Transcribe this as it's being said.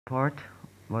part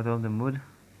about all the mood.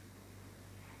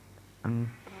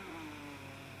 I'm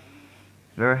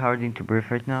very hard to breathe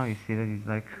right now. You see that it's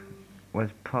like was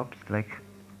pops, like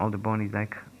all the bone is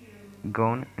like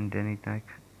gone, and then it like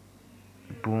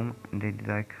boom, and then it's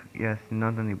like yes,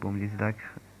 not only boom, it's like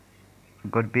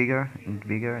got bigger and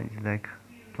bigger. It's like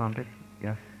plumped.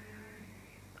 Yes,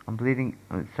 I'm bleeding.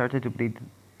 I started to bleed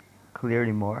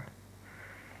clearly more,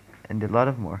 and a lot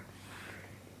of more.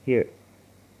 Here,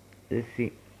 let's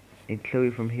see. I show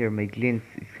you from here. My glance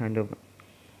is kind of.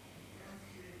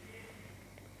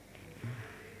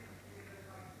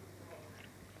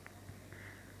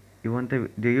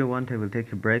 Do you want I will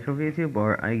take a break of YouTube,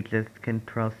 or I just can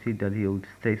trust you that you'll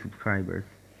stay subscribers?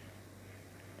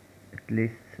 At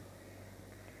least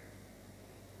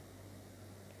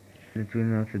that will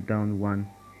not down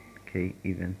 1k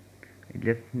even. I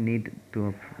just need to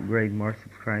upgrade more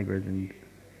subscribers, and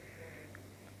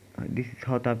this is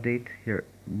hot update here.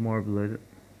 More blood,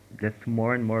 just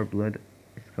more and more blood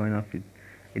is going off it.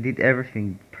 I did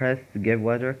everything. Pressed to get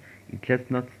water. It's just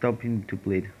not stopping to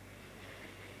bleed.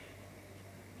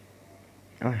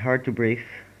 Hard to breathe,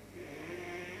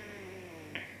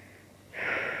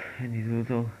 and it's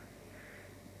also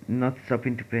not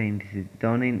stopping to pain. This is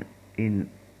done in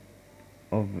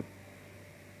of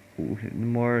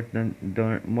more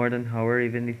than hour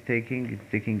even is taking.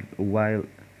 It's taking a while,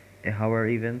 a hour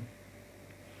even.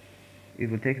 It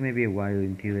will take maybe a while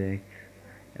until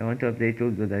I want to update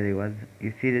also that it was.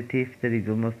 You see the teeth that is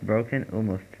almost broken,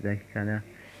 almost like kinda.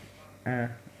 That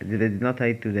is not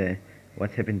tied to the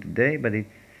what's happened today, but it's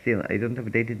still. I don't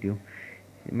updated you.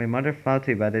 My mother thought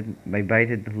about it. I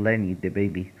bited Lenny, the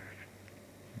baby,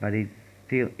 but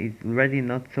it's already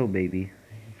not so baby.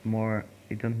 It's more.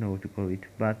 I don't know what to call it,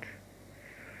 but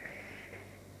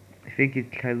I think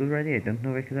it's child already. I don't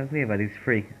know exactly, but it's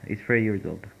free. It's 3 years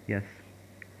old. Yes.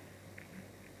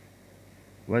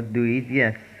 What do you eat?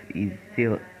 Yes. It's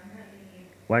still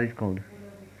what is called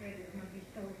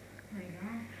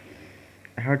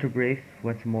hard to breathe.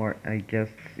 What's more, I guess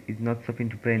it's not stopping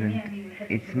to pain, and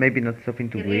it's maybe not stopping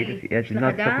to bleed. Yes, it's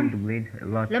not stopping to bleed a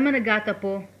lot. למה נגעת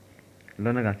פה?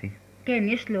 לא נגעתי. כן,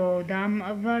 יש לו דם,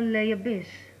 אבל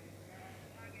יבש.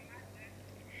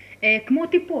 כמו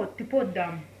טיפות, טיפות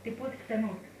דם, טיפות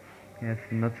קטנות. Yes,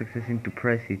 not successing to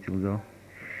press it, although.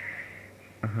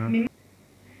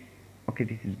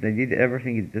 Okay, I did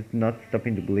everything. It's just not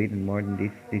stopping to bleed, and more than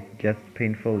this, it's just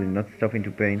painful and not stopping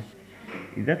to pain.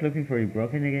 Is that looking for you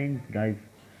broken again, guys?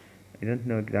 I don't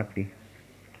know exactly.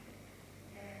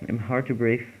 I'm hard to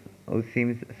breathe. All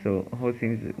seems so. All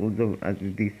seems also as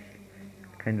this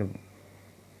kind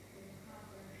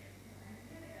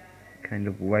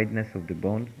of whiteness of the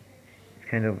bone. It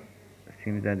kind of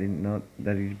seems that it not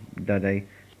that is that I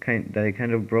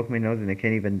kind of broke my nose and I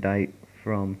can't even die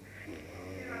from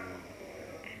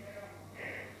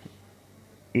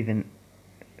even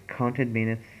counted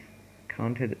minutes,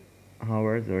 counted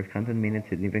hours, or counted minutes,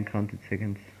 and even counted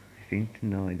seconds. I think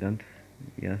no, I don't.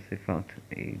 Yes, I thought.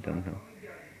 I don't know.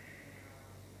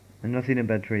 I'm not in a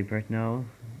bad trip right now.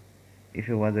 If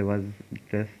it was, I was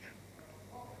just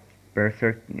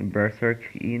berserking,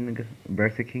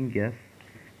 yes.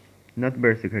 Not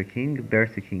Berserker King,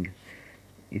 Berserking.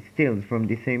 It's still from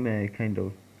the same kind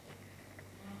of.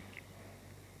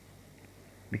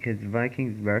 Because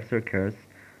Vikings Berserkers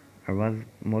was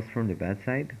most from the bad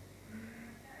side,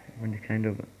 from the kind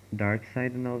of dark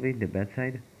side and all of it, the bad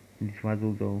side. This was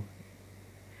also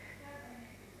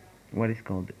what is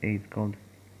called. It's called.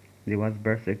 There was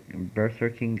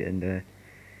berserking and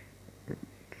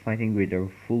fighting with a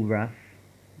full wrath,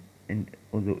 and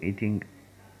also eating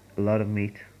a lot of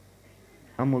meat.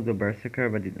 I'm also berserker,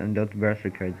 but I'm not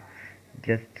berserker.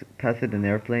 Just passed an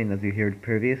airplane, as you heard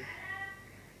previous,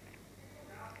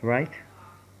 right?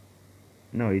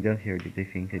 No, you don't hear it. I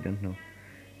think I don't know.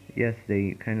 Yes,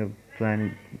 they kind of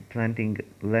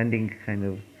landing kind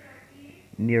of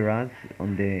near us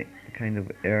on the kind of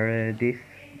this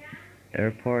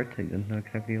airport. I don't know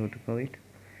exactly how to call it.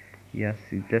 Yes,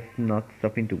 it's just not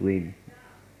stopping to bleed,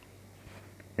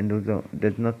 and also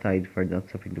that's not tied for not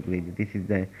stopping to bleed. This is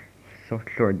the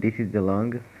short. This is the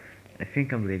long. I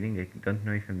think I'm bleeding. I don't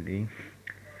know if I'm bleeding.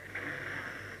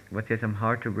 But yes, I'm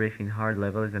hard to breathe in hard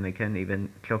levels, and I can't even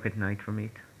choke at night from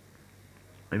it.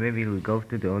 Or maybe we'll go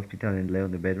to the hospital and lay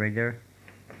on the bed right there.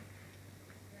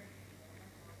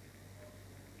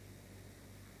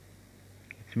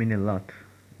 It's mean a lot.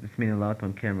 It's mean a lot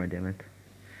on camera, damn it.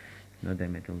 No,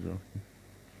 damn it, also.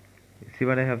 See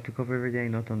what I have to cover every day?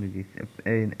 Not only this.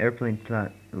 An airplane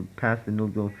passed and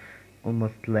also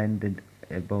almost landed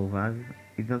above us.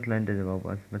 It's not landed above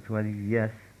us, but what is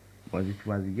yes. What it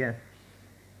was yes.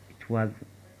 It was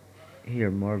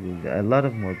Here, more blood. A lot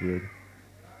of more blood.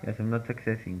 Yes, I'm not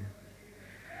successing.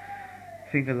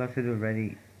 I think I lost it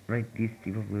already. Right, this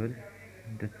type of blood.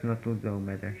 That's not also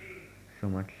matter so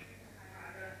much.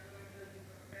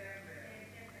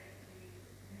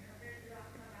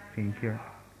 Think here.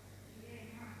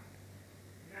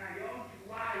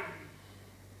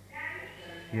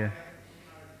 Yes.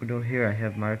 Down here I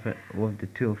have marked of the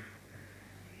tooth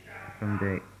from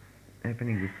the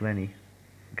happening with Lenny.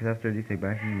 Because after this I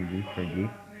bashing this for this.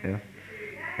 Yeah.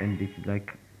 And this is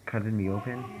like cutting me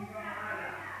open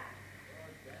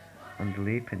on the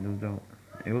lip, and also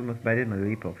I almost bited my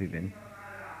lip off even.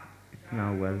 It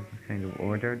now was kind of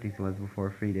ordered. This was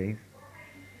before 3 days.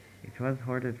 It was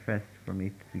ordered fast for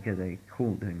me because I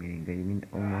cold. I mean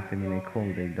almost. I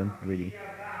cold. I don't really.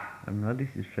 I'm not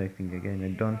disrespecting again. I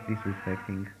don't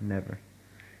disrespecting never.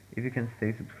 If you can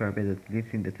stay subscribed at least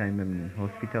in the time I'm in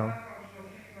hospital,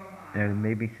 I'll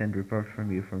maybe send report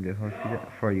from you from the hospital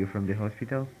for you from the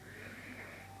hospital.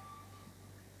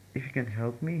 If you can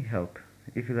help me, help.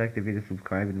 If you like the video,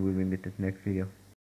 subscribe and we'll meet at the next video.